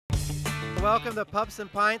Welcome to Pups N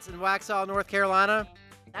Pints in Waxhaw, North Carolina.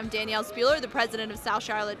 I'm Danielle Spuler, the president of South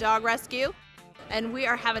Charlotte Dog Rescue, and we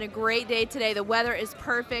are having a great day today. The weather is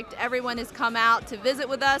perfect. Everyone has come out to visit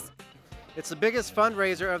with us. It's the biggest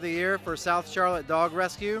fundraiser of the year for South Charlotte Dog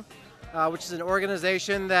Rescue, which is an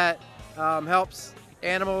organization that helps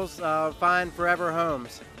animals find forever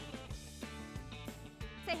homes.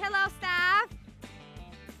 Say hello, staff.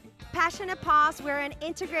 Passionate Paws, we're an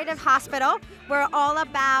integrative hospital. We're all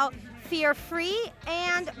about fear-free,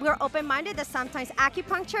 and we're open-minded that sometimes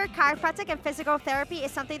acupuncture, chiropractic, and physical therapy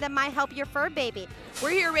is something that might help your fur baby.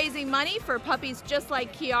 We're here raising money for puppies just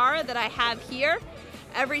like Kiara that I have here.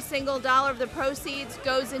 Every single dollar of the proceeds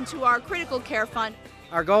goes into our critical care fund.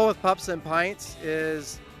 Our goal with Pups N Pints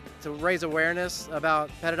is to raise awareness about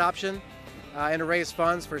pet adoption and to raise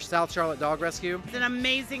funds for South Charlotte Dog Rescue. It's an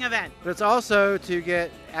amazing event. But it's also to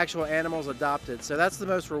get actual animals adopted, so that's the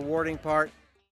most rewarding part.